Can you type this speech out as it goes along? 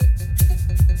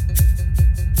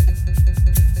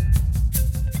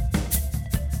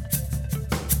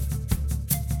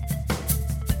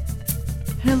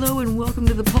welcome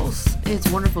to The Pulse. It's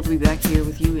wonderful to be back here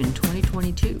with you in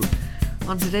 2022.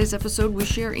 On today's episode, we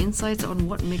share insights on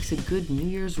what makes a good New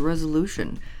Year's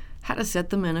resolution, how to set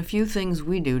them, and a few things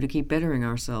we do to keep bettering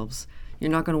ourselves.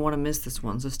 You're not going to want to miss this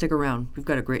one, so stick around. We've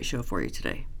got a great show for you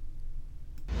today.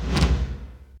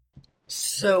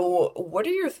 So, what are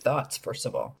your thoughts, first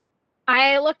of all?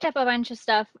 I looked up a bunch of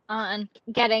stuff on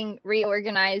getting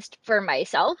reorganized for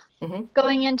myself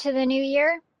going into the new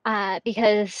year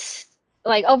because,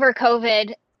 over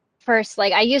COVID, first,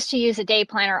 I used to use a day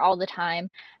planner all the time,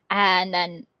 and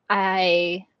then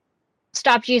I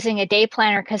stopped using a day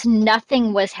planner because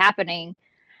nothing was happening.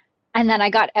 And then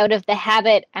I got out of the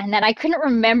habit, and then I couldn't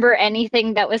remember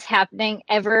anything that was happening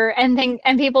ever. And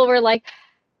people were like,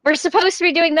 "We're supposed to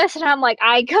be doing this," and I'm like,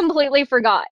 "I completely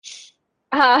forgot."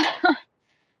 Uh,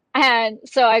 and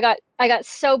so I got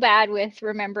so bad with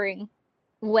remembering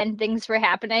when things were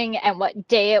happening and what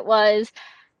day it was.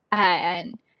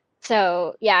 And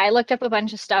so, yeah, I looked up a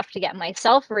bunch of stuff to get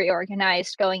myself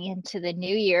reorganized going into the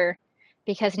new year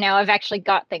because now I've actually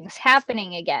got things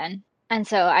happening again. And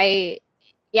so I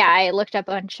looked up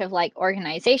a bunch of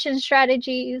organization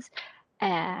strategies.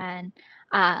 And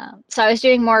so I was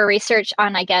doing more research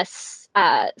on, I guess,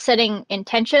 setting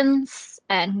intentions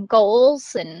and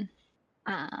goals. And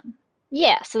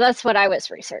so that's what I was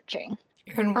researching.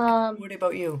 And what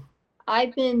about you?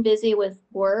 I've been busy with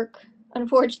work,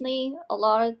 unfortunately, a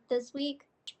lot of this week,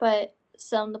 but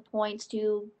some of the points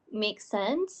do make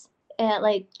sense.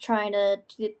 And trying to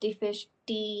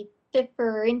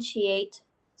differentiate,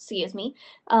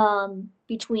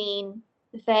 between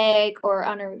vague or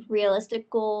unrealistic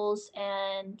goals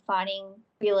and finding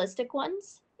realistic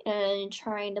ones and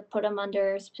trying to put them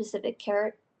under specific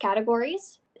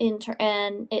categories.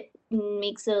 And it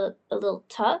makes it a little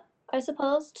tough, I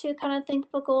suppose, to kind of think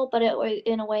of a goal, but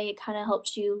in a way, it kind of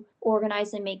helps you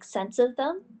organize and make sense of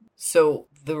them. So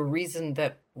the reason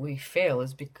that we fail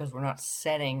is because we're not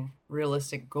setting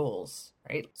realistic goals,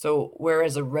 right? So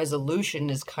whereas a resolution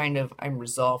is kind of, I'm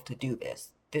resolved to do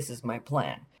this. This is my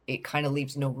plan. It kind of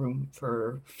leaves no room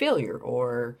for failure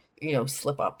or,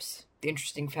 slip-ups. The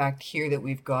interesting fact here that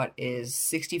we've got is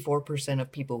 64%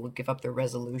 of people would give up their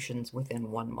resolutions within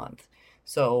 1 month.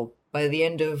 So by the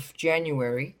end of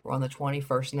January, we're on the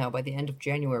 21st now, by the end of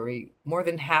January, more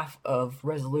than half of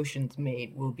resolutions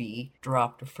made will be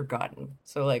dropped or forgotten.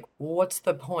 So what's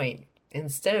the point?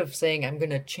 Instead of saying, I'm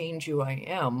going to change who I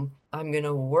am, I'm going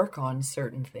to work on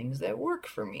certain things that work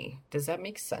for me. Does that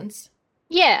make sense?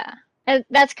 Yeah.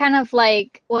 That's kind of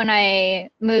like when I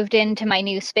moved into my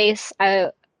new space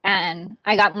and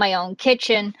I got my own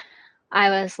kitchen. I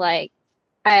was like,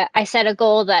 I set a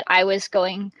goal that I was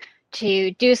going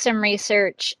to do some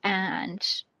research and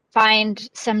find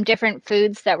some different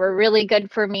foods that were really good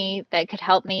for me that could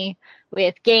help me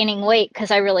with gaining weight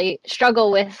because I really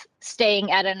struggle with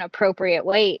staying at an appropriate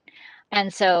weight.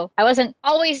 And so I wasn't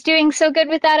always doing so good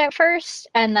with that at first.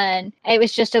 And then it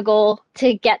was just a goal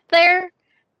to get there.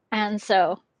 And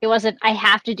so it wasn't, I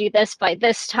have to do this by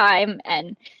this time.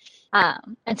 And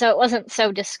so it wasn't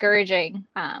so discouraging.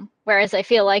 Whereas I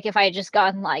feel like if I had just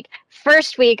gone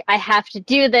first week, I have to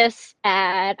do this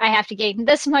and I have to gain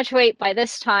this much weight by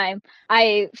this time,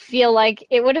 I feel like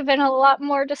it would have been a lot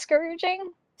more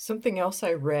discouraging. Something else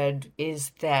I read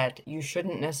is that you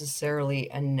shouldn't necessarily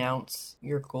announce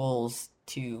your goals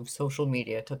to social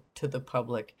media, to the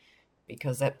public,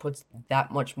 because that puts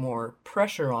that much more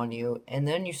pressure on you. And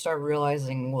then you start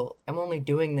realizing, well, I'm only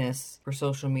doing this for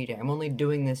social media. I'm only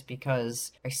doing this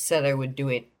because I said I would do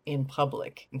it in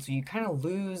public. And so you kind of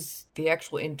lose the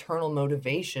actual internal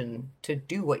motivation to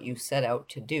do what you set out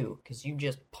to do because you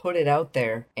just put it out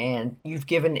there and you've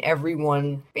given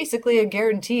everyone basically a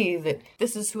guarantee that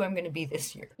this is who I'm going to be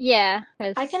this year. Yeah.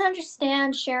 I can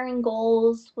understand sharing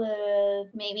goals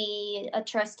with maybe a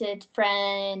trusted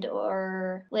friend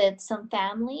or with some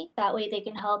family. That way they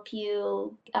can help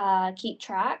you keep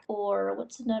track, or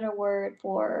what's another word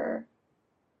for...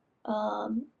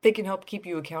 They can help keep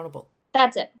you accountable.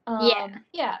 That's it.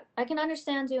 Yeah, I can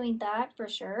understand doing that for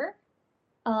sure.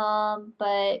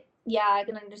 But yeah, I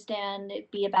can understand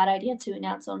it'd be a bad idea to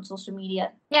announce on social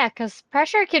media. Yeah, because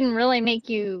pressure can really make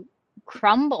you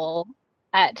crumble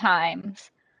at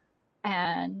times.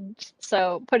 And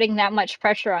so putting that much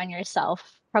pressure on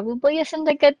yourself probably isn't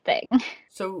a good thing.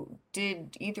 So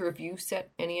did either of you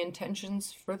set any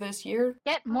intentions for this year?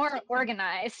 Get more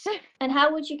organized. And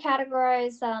how would you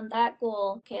categorize that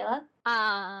goal, Kayla?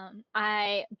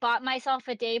 I bought myself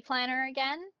a day planner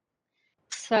again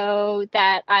so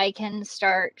that I can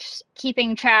start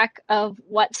keeping track of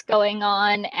what's going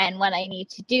on and when I need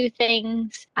to do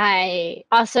things. I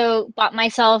also bought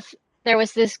myself there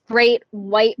was this great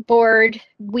whiteboard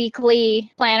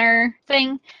weekly planner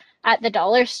thing at the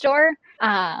dollar store,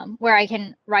 where I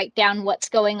can write down what's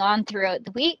going on throughout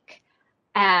the week.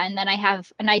 And then I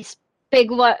have a nice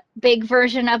big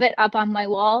version of it up on my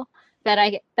wall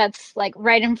that's like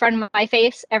right in front of my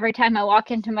face every time I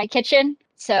walk into my kitchen.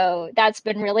 So that's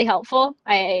been really helpful.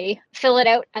 I fill it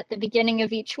out at the beginning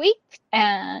of each week,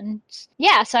 and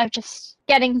yeah, so I'm just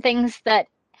getting things that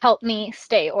help me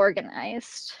stay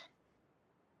organized.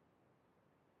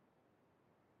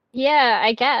 Yeah,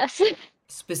 I guess.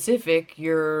 Specific,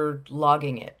 you're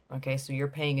logging it. Okay, so you're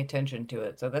paying attention to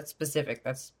it. So that's specific.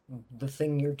 That's the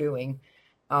thing you're doing.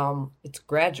 It's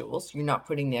gradual, so you're not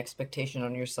putting the expectation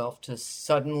on yourself to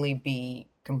suddenly be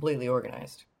completely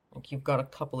organized. Like you've got a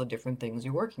couple of different things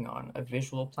you're working on. A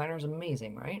visual planner is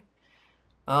amazing, right?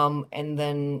 And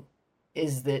then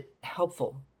is that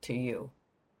helpful to you?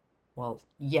 Well,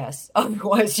 yes,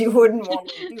 otherwise you wouldn't want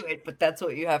to do it, but that's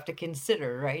what you have to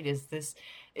consider, right? Is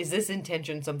this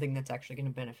intention something that's actually going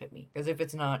to benefit me? Because if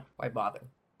it's not, why bother?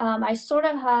 I sort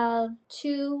of have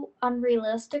two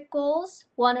unrealistic goals.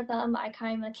 One of them I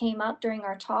kind of came up during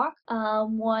our talk.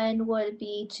 One would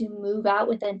be to move out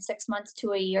within 6 months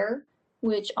to a year,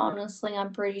 which honestly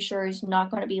I'm pretty sure is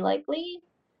not going to be likely.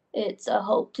 It's a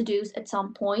hope to do at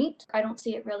some point. I don't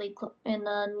see it really in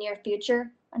the near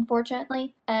future,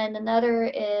 unfortunately. And another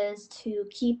is to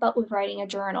keep up with writing a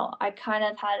journal. I kind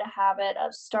of had a habit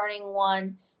of starting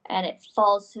one and it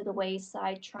falls to the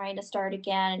wayside, trying to start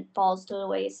again and falls to the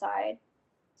wayside.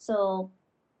 So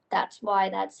that's why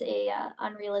that's a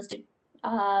unrealistic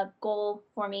goal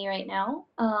for me right now.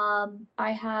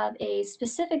 I have a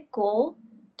specific goal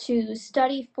to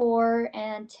study for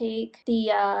and take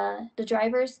the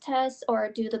driver's test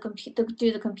or do the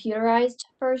computerized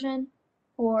version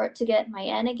or to get my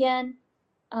N again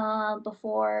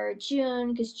before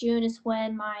June, because June is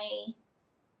when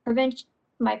provincial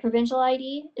my provincial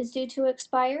ID is due to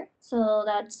expire. So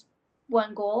that's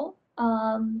one goal.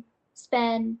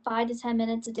 Spend 5 to 10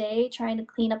 minutes a day trying to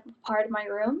clean up a part of my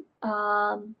room.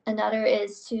 Another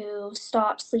is to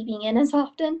stop sleeping in as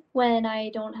often when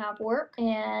I don't have work.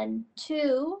 And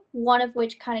two, one of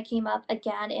which kind of came up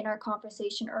again in our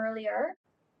conversation earlier,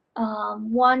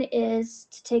 one is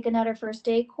to take another first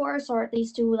aid course or at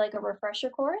least do like a refresher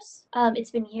course.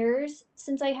 It's been years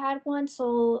since I had one,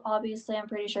 so obviously I'm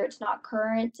pretty sure it's not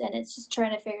current, and it's just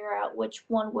trying to figure out which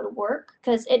one would work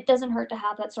because it doesn't hurt to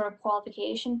have that sort of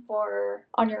qualification for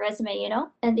on your resume, you know?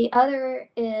 And the other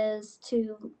is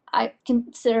I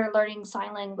consider learning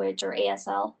sign language or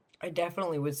ASL. I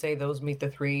definitely would say those meet the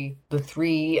three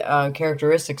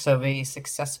characteristics of a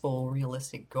successful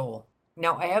realistic goal.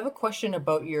 Now, I have a question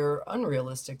about your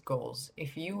unrealistic goals.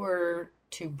 If you were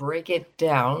to break it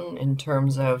down in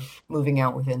terms of moving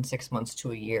out within 6 months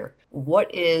to a year,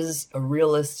 what is a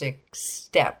realistic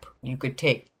step you could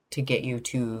take to get you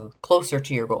to closer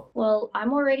to your goal? Well,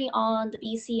 I'm already on the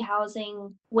BC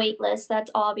housing wait list.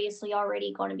 That's obviously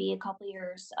already going to be a couple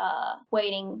years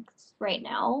waiting right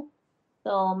now.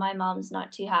 So my mom's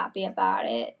not too happy about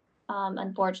it.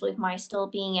 Unfortunately, with my still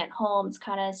being at home, it's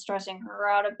kind of stressing her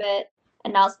out a bit.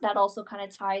 And now that also kind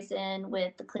of ties in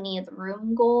with the cleaning of the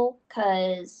room goal,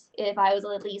 because if I was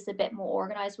at least a bit more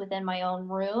organized within my own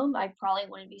room, I probably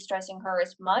wouldn't be stressing her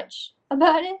as much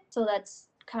about it. So that's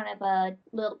kind of a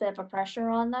little bit of a pressure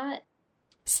on that.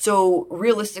 So,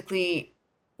 realistically,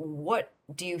 what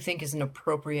do you think is an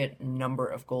appropriate number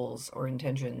of goals or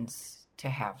intentions to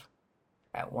have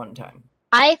at one time?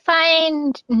 I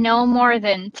find no more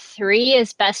than three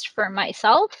is best for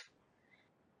myself,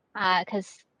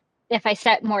 because if I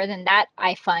set more than that,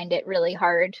 I find it really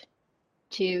hard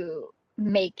to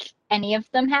make any of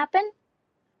them happen.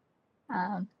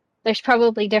 Um, there's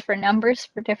probably different numbers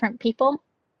for different people,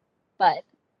 but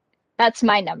that's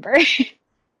my number.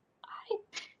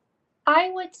 I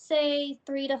would say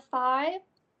 3 to 5,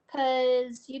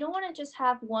 because you don't want to just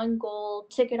have one goal,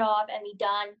 tick it off, and be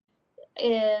done.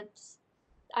 It's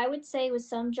I would say with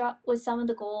some of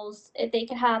the goals, if they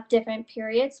could have different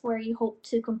periods where you hope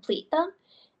to complete them,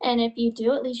 and if you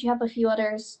do, at least you have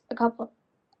a couple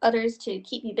others to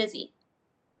keep you busy.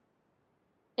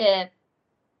 If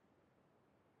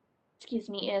excuse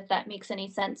me, if that makes any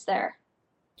sense there.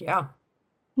 Yeah.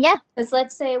 Yeah. Because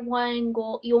let's say one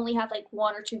goal, you only have like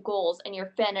one or two goals, and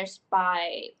you're finished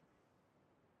by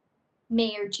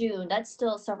May or June. That's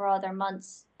still several other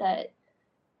months that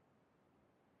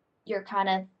you're kind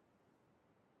of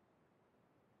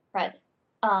right.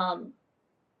 Um,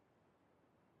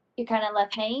 you're kind of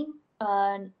left hanging,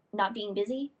 not being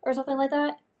busy or something like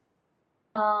that.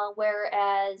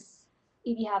 Whereas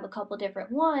if you have a couple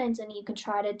different ones and you can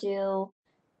try to do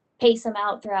pace them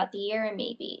out throughout the year.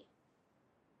 Maybe,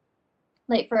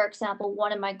 like, for example,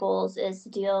 one of my goals is to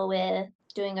deal with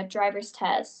doing a driver's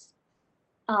test.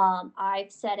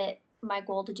 I've set it my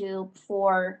goal to do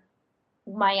before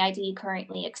my ID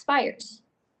currently expires.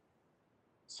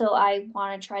 So I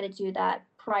want to try to do that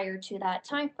prior to that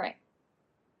time frame.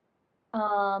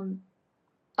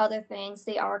 Other things,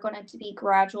 they are going to be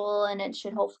gradual, and it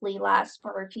should hopefully last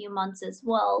for a few months as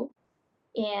well.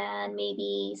 And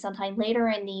maybe sometime later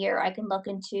in the year, I can look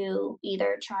into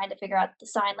either trying to figure out the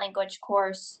sign language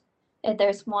course, if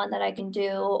there's one that I can do,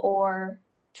 or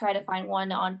try to find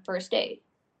one on first aid.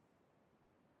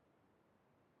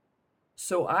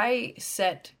 So I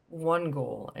set one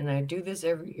goal, and I do this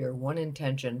every year, one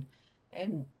intention.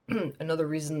 And another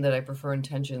reason that I prefer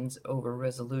intentions over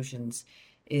resolutions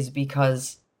is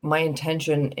because my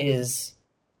intention is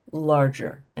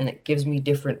larger and it gives me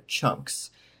different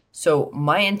chunks. So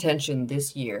my intention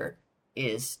this year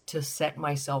is to set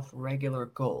myself regular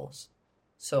goals.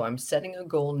 So I'm setting a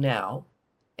goal now,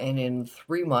 and in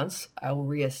 3 months, I will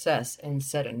reassess and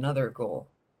set another goal.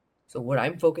 So what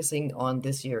I'm focusing on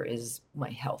this year is my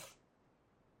health.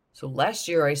 So last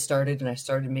year I started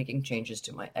making changes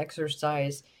to my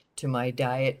exercise, to my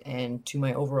diet, and to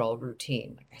my overall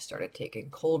routine. I started taking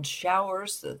cold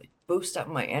showers to boost up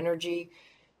my energy.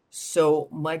 So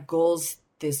my goals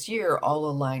this year all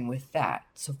align with that.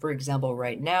 So for example,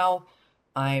 right now,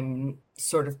 I'm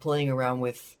sort of playing around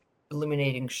with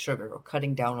eliminating sugar or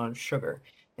cutting down on sugar.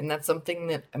 And that's something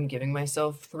that I'm giving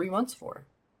myself 3 months for,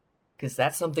 because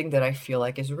that's something that I feel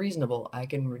like is reasonable. I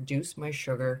can reduce my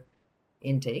sugar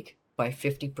intake by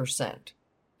 50%.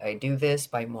 I do this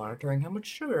by monitoring how much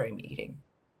sugar I'm eating.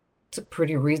 It's a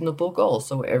pretty reasonable goal.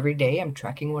 So every day I'm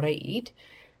tracking what I eat,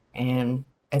 and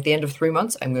at the end of 3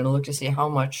 months, I'm going to look to see how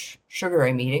much sugar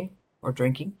I'm eating or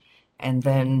drinking, and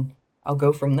then I'll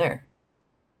go from there.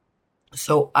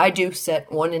 So I do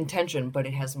set one intention, but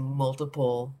it has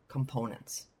multiple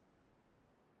components.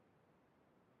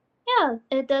 Yeah,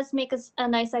 it does make us a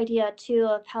nice idea too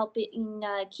of helping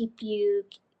keep you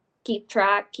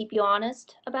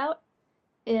honest about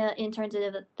in terms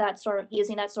of that sort of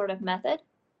using that sort of method.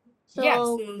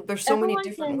 So there's so many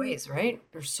different ways, right?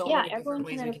 There's so many different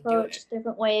ways we can do it.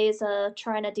 Different ways of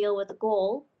trying to deal with the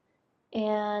goal,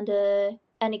 and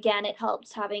again, it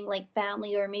helps having like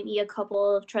family or maybe a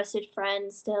couple of trusted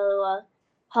friends to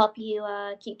help you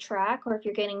keep track, or if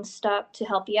you're getting stuck, to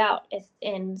help you out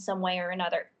in some way or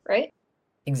another, right?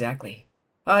 Exactly.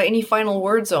 Any final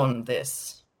words on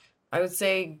this? I would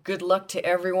say good luck to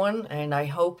everyone, and I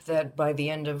hope that by the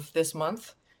end of this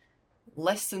month,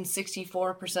 less than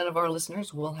 64% of our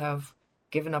listeners will have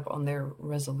given up on their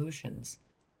resolutions.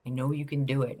 I know you can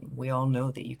do it. We all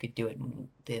know that you could do it.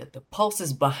 The pulse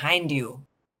is behind you.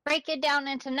 Break it down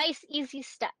into nice, easy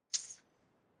steps.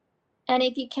 And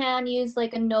if you can, use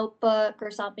like a notebook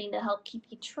or something to help you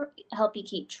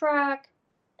keep track,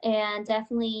 and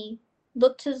definitely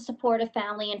look to the support of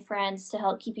family and friends to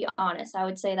help keep you honest. I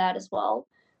would say that as well.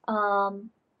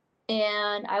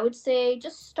 And I would say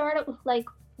just start it with like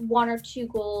 1 or 2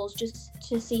 goals just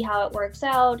to see how it works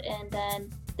out, and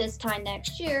then this time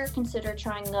next year consider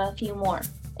trying a few more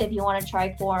if you want to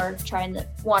try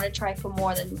for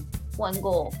more than one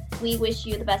goal. We wish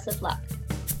you the best of luck.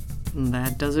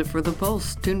 That does it for The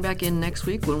Pulse. Tune back in next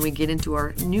week when we get into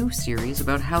our new series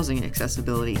about housing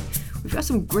accessibility. We've got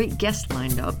some great guests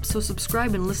lined up, so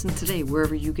subscribe and listen today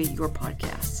wherever you get your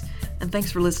podcasts. And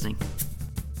thanks for listening.